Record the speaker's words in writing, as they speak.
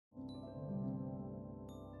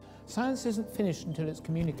Science isn't finished until it's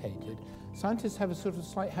communicated. Scientists have a sort of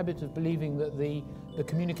slight habit of believing that the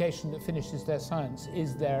communication that finishes their science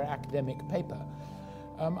is their academic paper.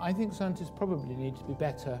 I think scientists probably need to be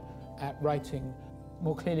better at writing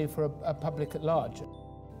more clearly for a public at large.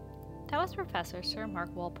 That was Professor Sir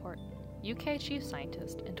Mark Walport, UK Chief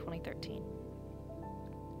Scientist in 2013.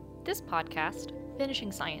 This podcast,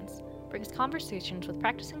 Finishing Science, brings conversations with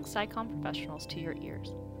practicing SciComm professionals to your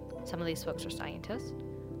ears. Some of these folks are scientists,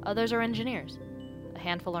 others are engineers, a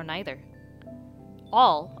handful are neither.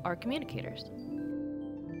 All are communicators.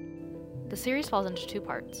 The series falls into two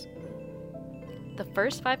parts. The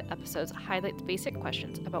first 5 episodes highlight basic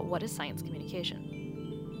questions about what is science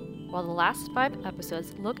communication, while the last 5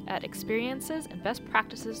 episodes look at experiences and best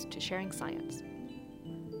practices to sharing science.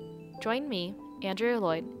 Join me, Andrea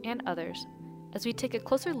Lloyd, and others as we take a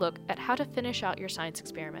closer look at how to finish out your science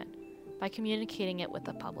experiment by communicating it with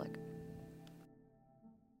the public.